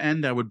games to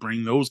end, I would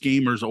bring those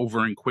gamers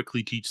over and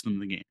quickly teach them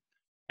the game.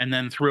 And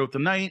then throughout the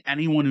night,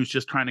 anyone who's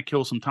just trying to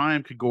kill some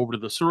time could go over to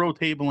the Suro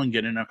table and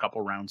get in a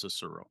couple rounds of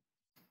Suro.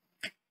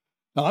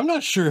 Now, I'm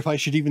not sure if I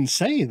should even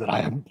say that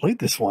I haven't played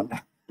this one.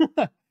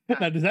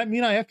 Now, does that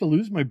mean I have to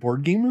lose my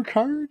board gamer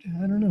card?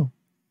 I don't know.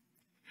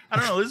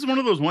 This is one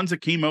of those ones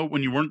that came out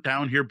when you weren't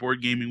down here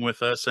board gaming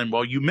with us. And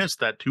well, you missed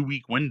that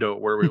 2-week window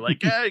where we're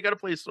like, yeah, you got to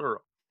play Suro.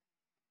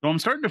 So I'm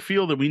starting to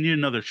feel that we need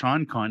another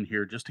Sean Con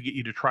here just to get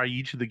you to try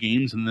each of the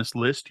games in this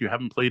list you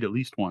haven't played at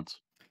least once.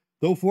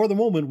 Though for the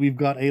moment, we've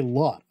got a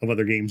lot of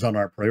other games on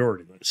our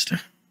priority list.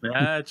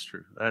 That's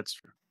true. That's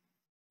true.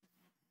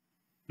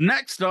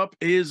 Next up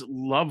is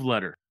Love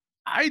Letter.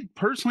 I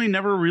personally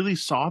never really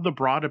saw the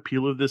broad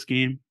appeal of this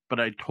game, but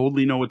I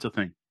totally know it's a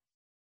thing.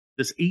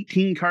 This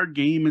 18-card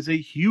game is a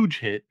huge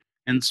hit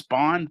and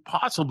spawned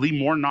possibly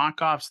more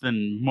knockoffs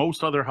than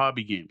most other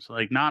hobby games.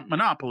 Like, not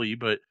Monopoly,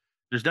 but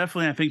there's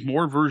definitely, I think,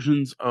 more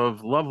versions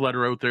of Love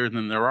Letter out there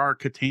than there are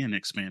Catan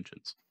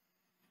expansions.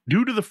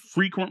 Due to the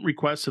frequent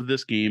requests of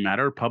this game at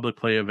our public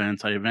play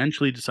events, I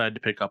eventually decided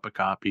to pick up a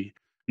copy.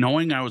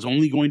 Knowing I was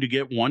only going to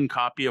get one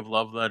copy of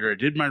Love Letter, I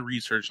did my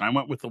research and I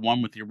went with the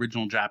one with the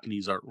original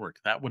Japanese artwork.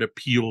 That would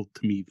appeal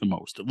to me the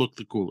most. It looked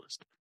the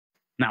coolest.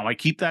 Now, I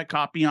keep that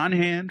copy on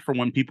hand for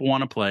when people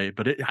want to play,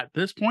 but at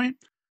this point,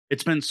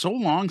 it's been so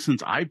long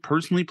since I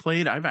personally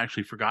played, I've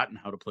actually forgotten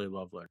how to play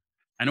Love Letter.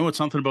 I know it's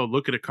something about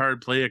look at a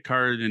card, play a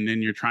card, and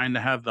then you're trying to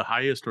have the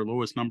highest or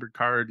lowest numbered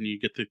card and you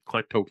get to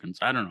collect tokens.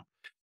 I don't know.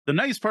 The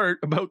nice part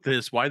about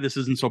this, why this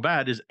isn't so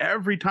bad, is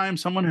every time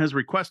someone has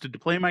requested to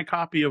play my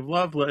copy of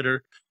Love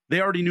Letter, they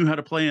already knew how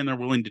to play and they're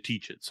willing to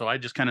teach it. So I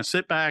just kind of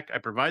sit back, I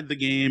provide the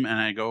game, and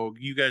I go,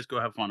 you guys go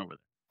have fun over there.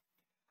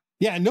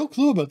 Yeah, no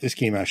clue about this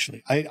game,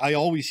 actually. I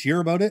always hear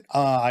about it.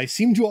 I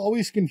seem to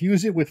always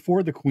confuse it with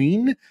For the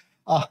Queen,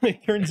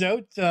 it turns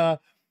out,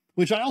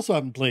 which I also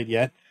haven't played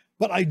yet.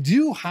 But I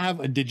do have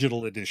a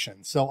digital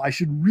edition, so I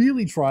should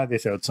really try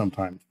this out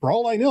sometime. For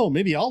all I know,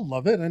 maybe I'll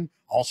love it, and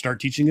I'll start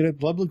teaching it at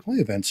public play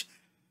events.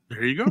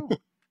 There you go.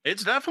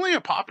 It's definitely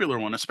a popular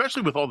one,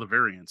 especially with all the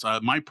variants.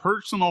 My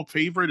personal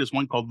favorite is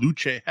one called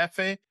Lucha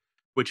Jefe,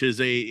 which is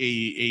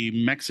a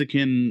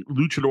Mexican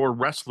luchador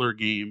wrestler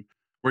game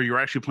where you're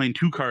actually playing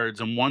 2 cards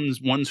and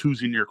one's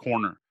who's in your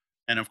corner.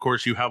 And of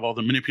course, you have all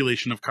the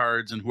manipulation of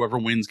cards, and whoever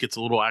wins gets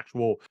a little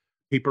actual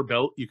paper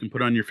belt you can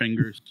put on your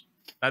fingers.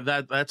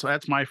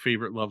 That's my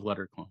favorite Love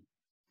Letter clone.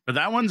 But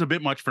that one's a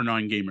bit much for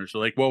non-gamers. So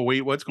like, well,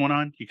 wait, what's going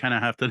on? You kind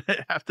of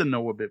have to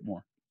know a bit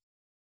more.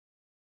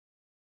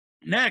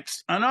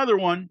 Next, another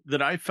one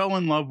that I fell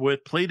in love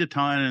with, played a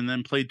ton, and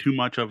then played too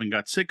much of and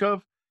got sick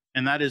of,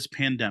 and that is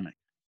Pandemic.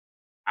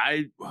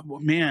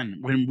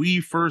 When we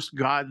first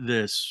got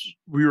this,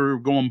 we were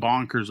going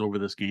bonkers over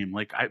this game.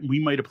 Like we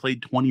might have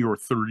played 20 or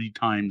 30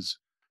 times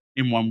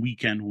in one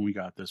weekend when we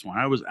got this one.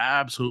 I was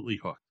absolutely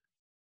hooked.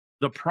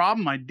 The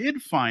problem I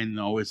did find,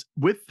 though, is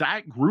with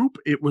that group,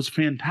 it was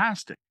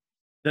fantastic.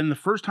 Then the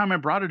first time I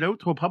brought it out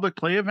to a public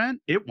play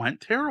event, it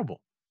went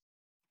terrible.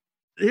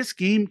 This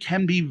game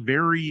can be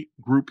very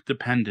group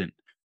dependent,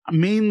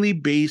 mainly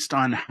based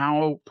on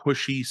how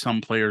pushy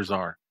some players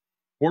are.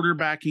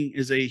 Quarterbacking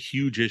is a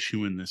huge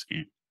issue in this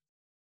game.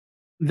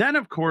 Then,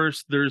 of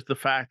course, there's the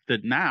fact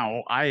that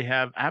now I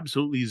have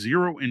absolutely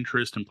zero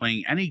interest in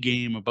playing any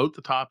game about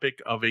the topic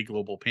of a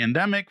global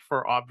pandemic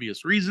for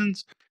obvious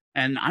reasons,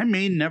 and I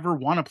may never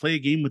want to play a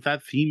game with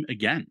that theme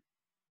again.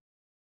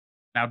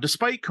 Now,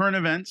 despite current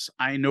events,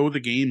 I know the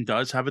game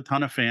does have a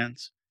ton of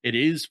fans. It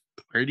is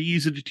pretty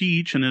easy to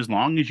teach, and as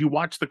long as you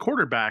watch the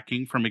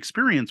quarterbacking from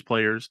experienced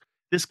players,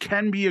 this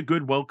can be a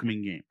good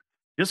welcoming game.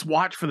 Just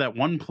watch for that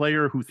one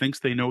player who thinks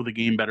they know the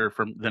game better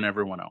than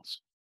everyone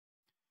else.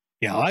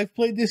 Yeah, I've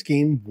played this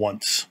game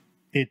once.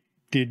 It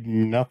did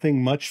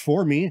nothing much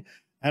for me,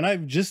 and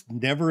I've just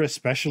never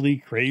especially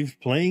craved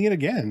playing it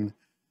again.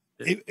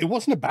 It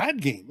wasn't a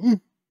bad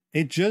game.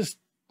 It just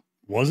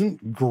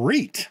wasn't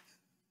great.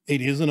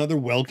 It is another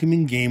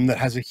welcoming game that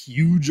has a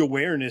huge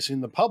awareness in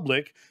the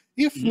public,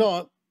 if Mhm.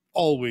 not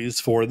always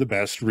for the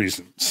best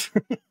reasons.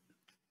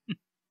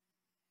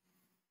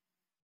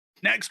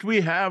 Next, we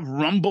have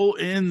Rumble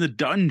in the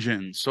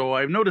Dungeon. So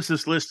I've noticed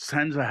this list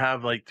tends to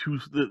have like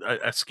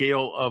a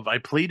scale of I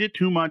played it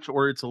too much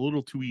or it's a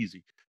little too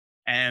easy.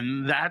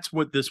 And that's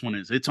what this one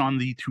is. It's on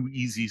the too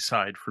easy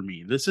side for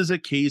me. This is a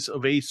case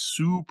of a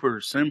super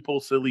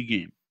simple, silly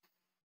game.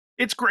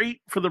 It's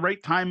great for the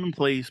right time and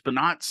place, but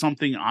not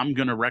something I'm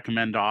going to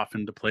recommend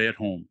often to play at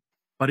home.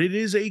 But it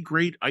is a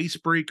great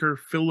icebreaker,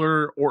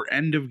 filler, or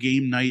end of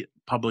game night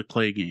public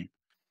play game.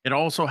 It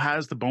also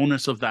has the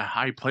bonus of the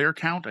high player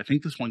count. I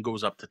think this one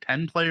goes up to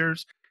 10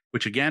 players,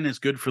 which again is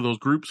good for those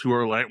groups who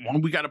are like,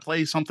 well, we got to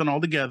play something all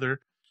together.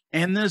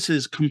 And this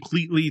is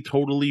completely,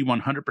 totally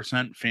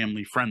 100%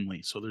 family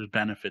friendly. So there's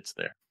benefits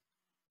there.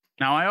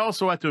 Now, I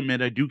also have to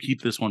admit, I do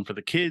keep this one for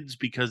the kids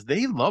because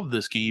they love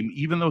this game,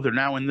 even though they're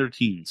now in their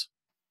teens.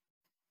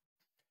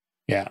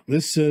 Yeah,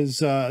 this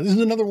is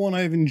another one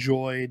I've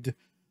enjoyed,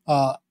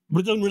 but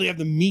it doesn't really have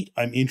the meat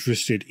I'm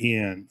interested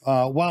in.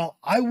 While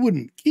I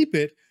wouldn't keep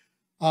it,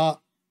 uh,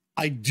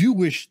 I do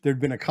wish there'd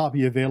been a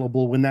copy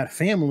available when that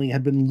family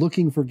had been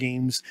looking for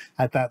games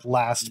at that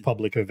last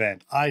public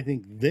event. I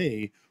think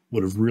they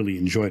would have really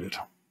enjoyed it.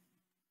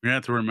 You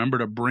have to remember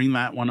to bring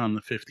that one on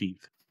the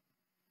 15th.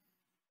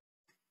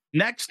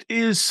 Next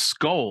is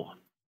Skull.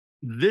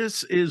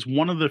 This is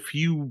one of the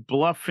few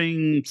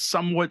bluffing,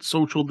 somewhat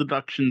social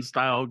deduction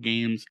style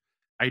games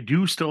I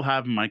do still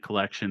have in my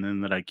collection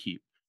and that I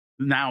keep.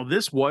 Now,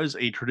 this was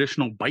a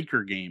traditional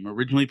biker game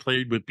originally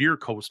played with beer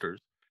coasters.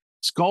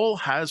 Skull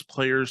has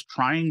players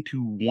trying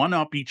to one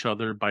up each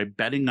other by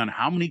betting on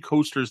how many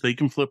coasters they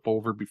can flip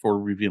over before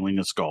revealing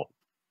a skull.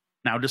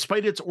 Now,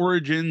 despite its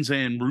origins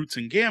and roots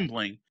in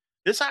gambling,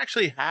 this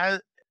actually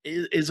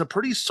is a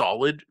pretty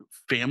solid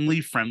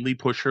family friendly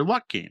push your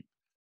luck game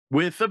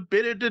with a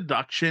bit of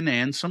deduction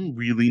and some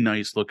really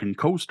nice looking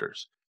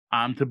coasters.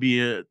 To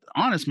be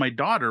honest, my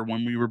daughter,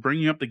 when we were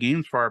bringing up the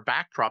games for our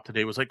backdrop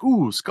today, was like,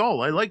 "Ooh,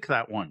 Skull, I like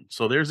that one."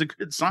 So there's a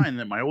good sign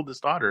that my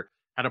oldest daughter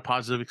had a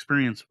positive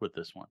experience with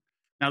this one.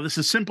 Now, this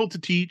is simple to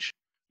teach.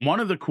 One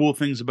of the cool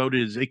things about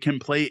it is it can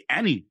play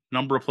any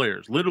number of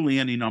players, literally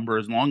any number,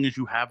 as long as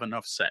you have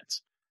enough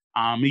sets.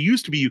 It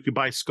used to be you could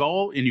buy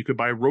Skull and you could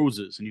buy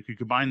Roses and you could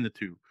combine the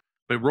two,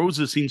 but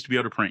Roses seems to be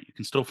out of print. You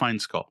can still find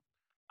Skull.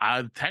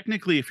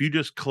 Technically, if you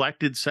just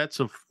collected sets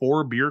of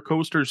 4 beer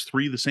coasters,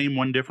 3 the same,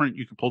 1 different,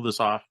 you could pull this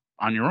off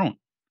on your own.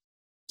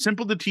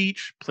 Simple to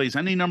teach, plays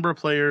any number of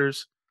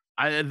players.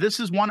 This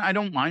is one I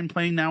don't mind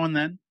playing now and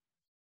then.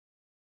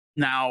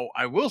 Now,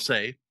 I will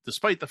say,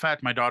 despite the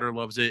fact my daughter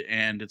loves it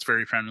and it's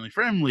very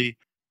friendly,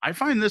 I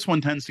find this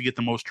one tends to get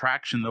the most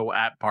traction though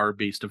at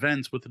bar-based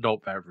events with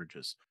adult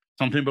beverages.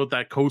 Something about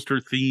that coaster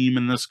theme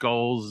and the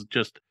skulls,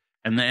 just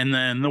and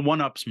then the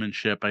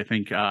one-upsmanship, I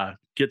think,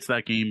 gets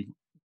that game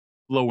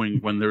flowing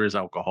when there is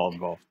alcohol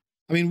involved.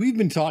 I mean, we've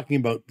been talking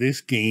about this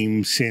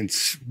game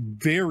since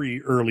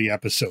very early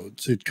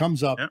episodes. It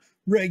comes up Yep.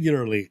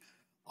 regularly.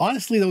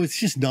 Honestly, though, it's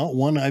just not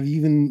one I've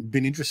even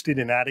been interested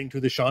in adding to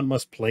the Sean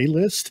Must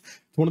playlist.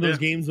 It's one of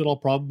those Yeah. games that I'll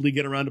probably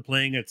get around to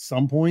playing at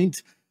some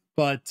point.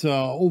 But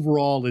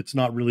overall, it's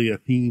not really a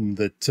theme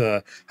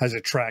that has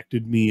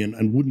attracted me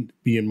and wouldn't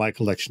be in my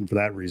collection for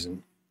that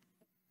reason.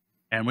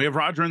 And we have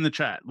Roger in the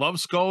chat. Love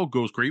Skull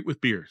goes great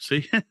with beer.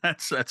 See,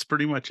 that's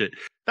pretty much it.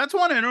 That's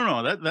one I don't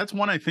know. That's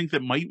one I think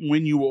that might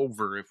win you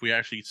over if we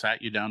actually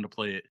sat you down to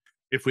play it.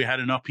 If we had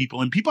enough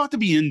people, and people have to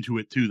be into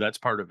it too. That's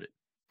part of it.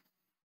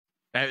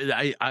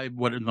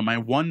 My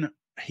one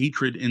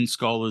hatred in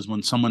Skull is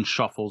when someone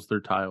shuffles their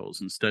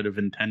tiles instead of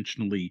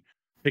intentionally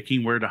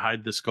picking where to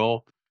hide the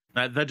skull.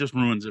 That just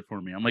ruins it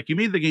for me. I'm like, you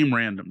made the game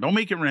random. Don't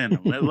make it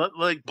random.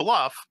 Like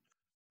bluff.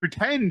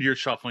 Pretend you're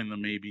shuffling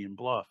them maybe and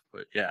bluff.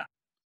 But yeah.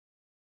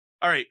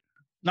 All right.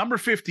 Number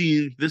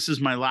 15. This is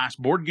my last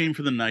board game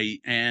for the night,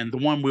 and the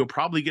one we'll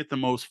probably get the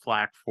most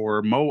flack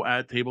for. Mo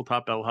at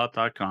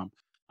tabletopbellhop.com.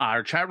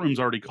 Our chat room's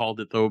already called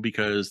it, though,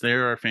 because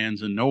they're our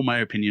fans and know my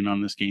opinion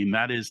on this game.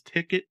 That is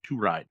Ticket to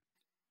Ride.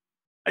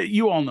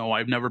 You all know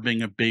I've never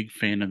been a big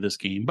fan of this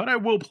game, but I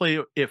will play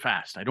it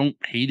fast. I don't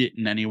hate it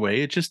in any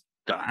way. It just,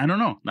 I don't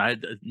know,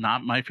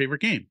 not my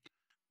favorite game.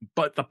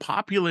 But the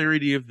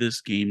popularity of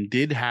this game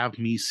did have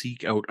me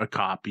seek out a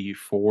copy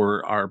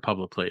for our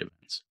public play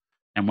events.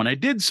 And when I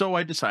did so,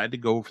 I decided to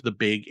go for the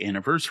big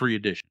anniversary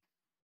edition.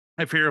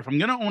 I figure if I'm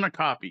going to own a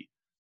copy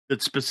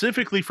that's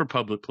specifically for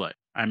public play,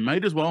 I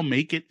might as well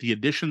make it the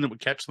edition that would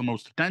catch the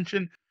most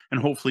attention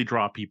and hopefully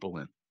draw people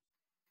in.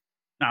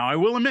 Now, I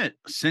will admit,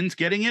 since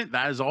getting it,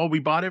 that is all we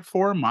bought it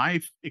for. My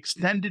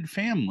extended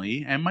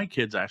family and my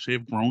kids actually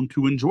have grown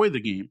to enjoy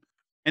the game.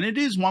 And it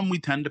is one we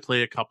tend to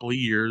play a couple of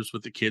years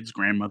with the kids'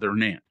 grandmother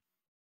and aunt.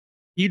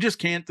 You just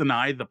can't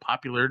deny the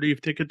popularity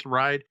of Ticket to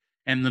Ride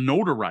and the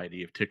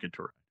notoriety of Ticket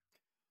to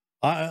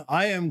Ride.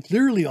 I am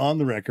clearly on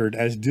the record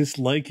as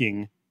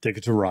disliking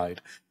Ticket to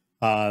Ride.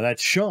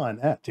 That's Sean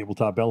at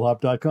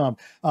tabletopbellhop.com.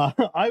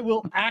 I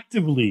will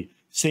actively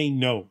say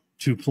no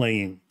to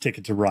playing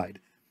Ticket to Ride.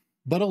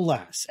 But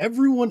alas,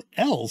 everyone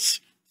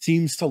else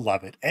seems to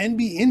love it and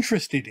be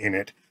interested in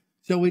it,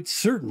 so it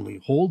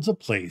certainly holds a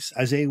place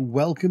as a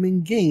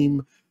welcoming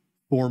game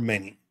for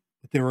many.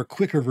 But there are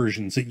quicker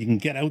versions that you can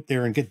get out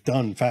there and get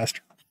done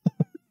faster.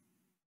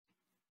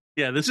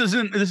 Yeah, this is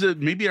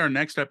maybe our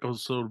next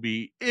episode will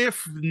be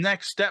if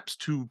next steps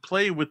to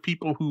play with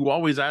people who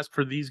always ask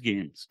for these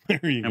games. There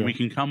you go. We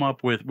can come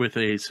up with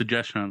a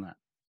suggestion on that.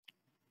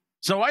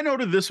 So I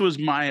noted this was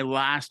my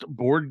last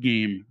board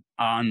game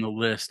on the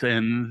list,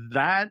 and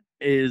that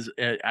is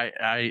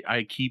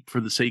I keep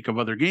for the sake of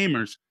other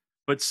gamers.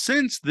 But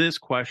since this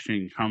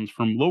question comes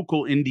from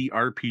local indie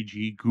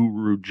RPG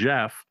guru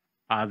Jeff,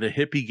 the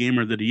hippie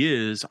gamer that he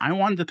is, I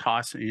wanted to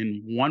toss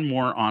in one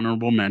more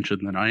honorable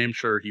mention that I am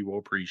sure he will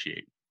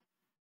appreciate.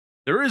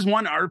 There is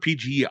one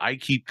RPG I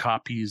keep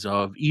copies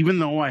of, even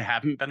though I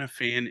haven't been a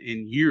fan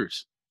in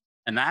years,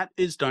 and that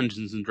is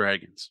Dungeons and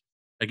Dragons.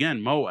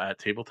 Again, Mo at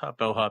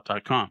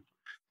tabletopbellhop.com.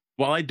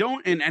 While I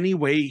don't in any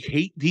way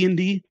hate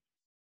D&D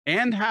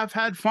and have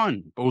had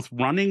fun both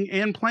running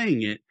and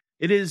playing it,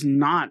 it is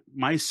not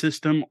my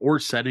system or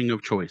setting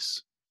of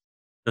choice.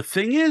 The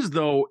thing is,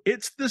 though,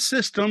 it's the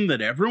system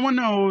that everyone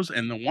knows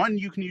and the one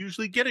you can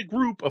usually get a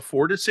group of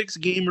 4 to 6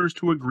 gamers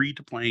to agree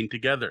to playing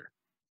together.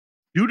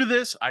 Due to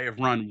this, I have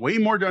run way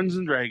more Dungeons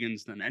and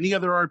Dragons than any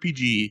other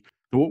RPG,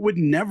 though it would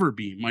never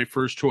be my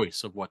first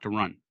choice of what to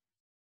run.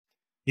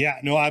 Yeah,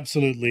 no,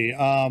 absolutely.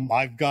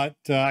 I've got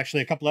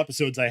actually a couple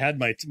episodes. I had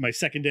my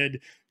second ed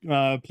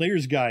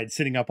player's guide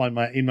sitting up on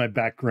in my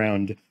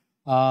background,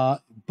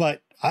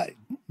 but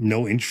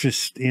no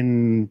interest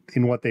in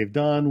what they've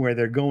done, where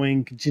they're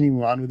going,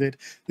 continuing on with it.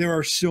 There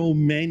are so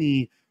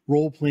many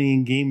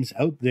role-playing games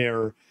out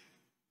there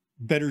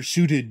better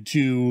suited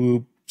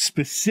to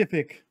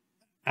specific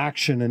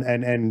action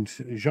and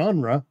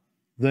genre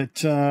that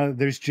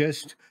there's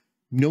just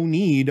no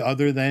need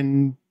other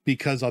than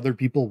because other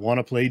people want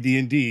to play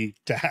D&D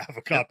to have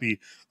a copy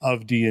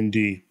of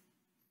D&D.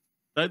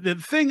 The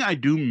thing I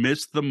do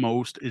miss the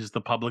most is the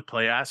public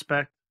play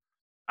aspect.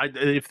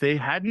 If they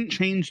hadn't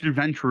changed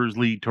Adventurers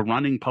League to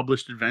running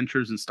published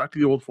adventures and stuck to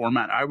the old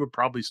format, I would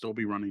probably still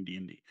be running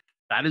D&D.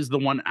 That is the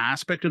one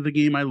aspect of the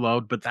game I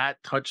loved, but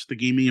that touched the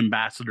gaming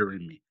ambassador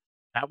in me.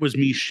 That was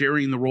me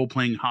sharing the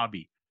role-playing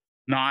hobby,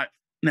 not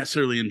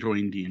necessarily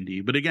enjoying D&D.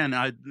 But again,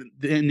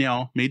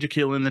 Danielle, Major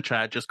Kill in the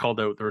chat just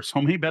called out there are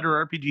so many better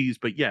RPGs,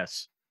 but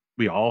yes,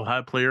 we all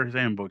have players'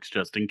 handbooks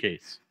just in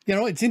case. You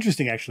know, it's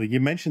interesting, actually.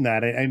 You mentioned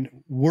that, and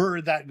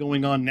were that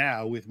going on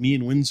now with me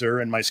in Windsor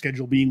and my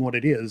schedule being what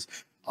it is,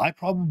 I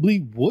probably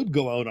would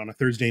go out on a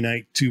Thursday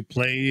night to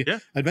play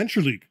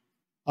Adventure League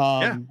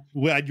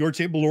at your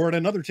table or at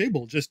another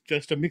table, just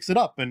to mix it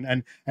up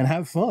and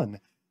have fun.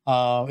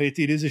 It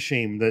is a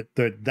shame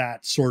that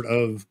sort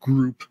of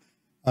group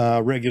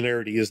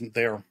regularity isn't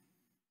there.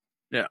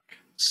 Yeah,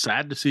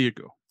 sad to see it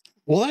go.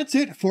 Well, that's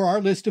it for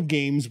our list of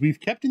games we've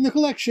kept in the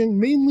collection,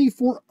 mainly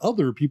for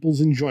other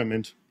people's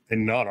enjoyment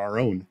and not our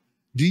own.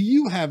 Do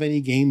you have any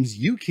games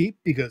you keep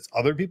because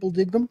other people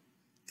dig them?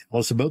 Tell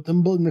us about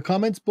them in the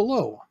comments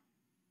below.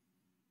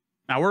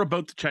 Now we're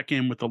about to check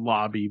in with the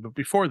lobby, but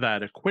before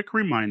that, a quick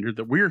reminder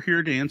that we're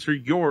here to answer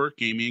your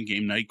gaming and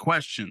game night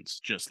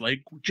questions, just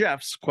like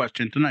Jeff's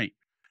question tonight.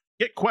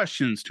 Get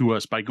questions to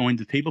us by going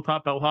to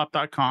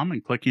tabletopbellhop.com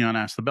and clicking on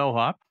Ask the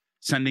Bellhop,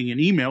 sending an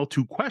email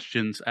to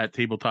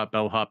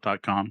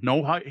questions@tabletopbellhop.com.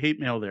 No hate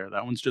mail there.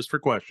 That one's just for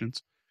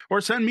questions.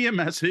 Or send me a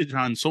message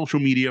on social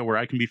media where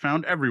I can be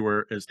found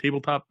everywhere as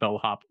Tabletop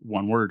Bellhop,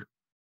 one word.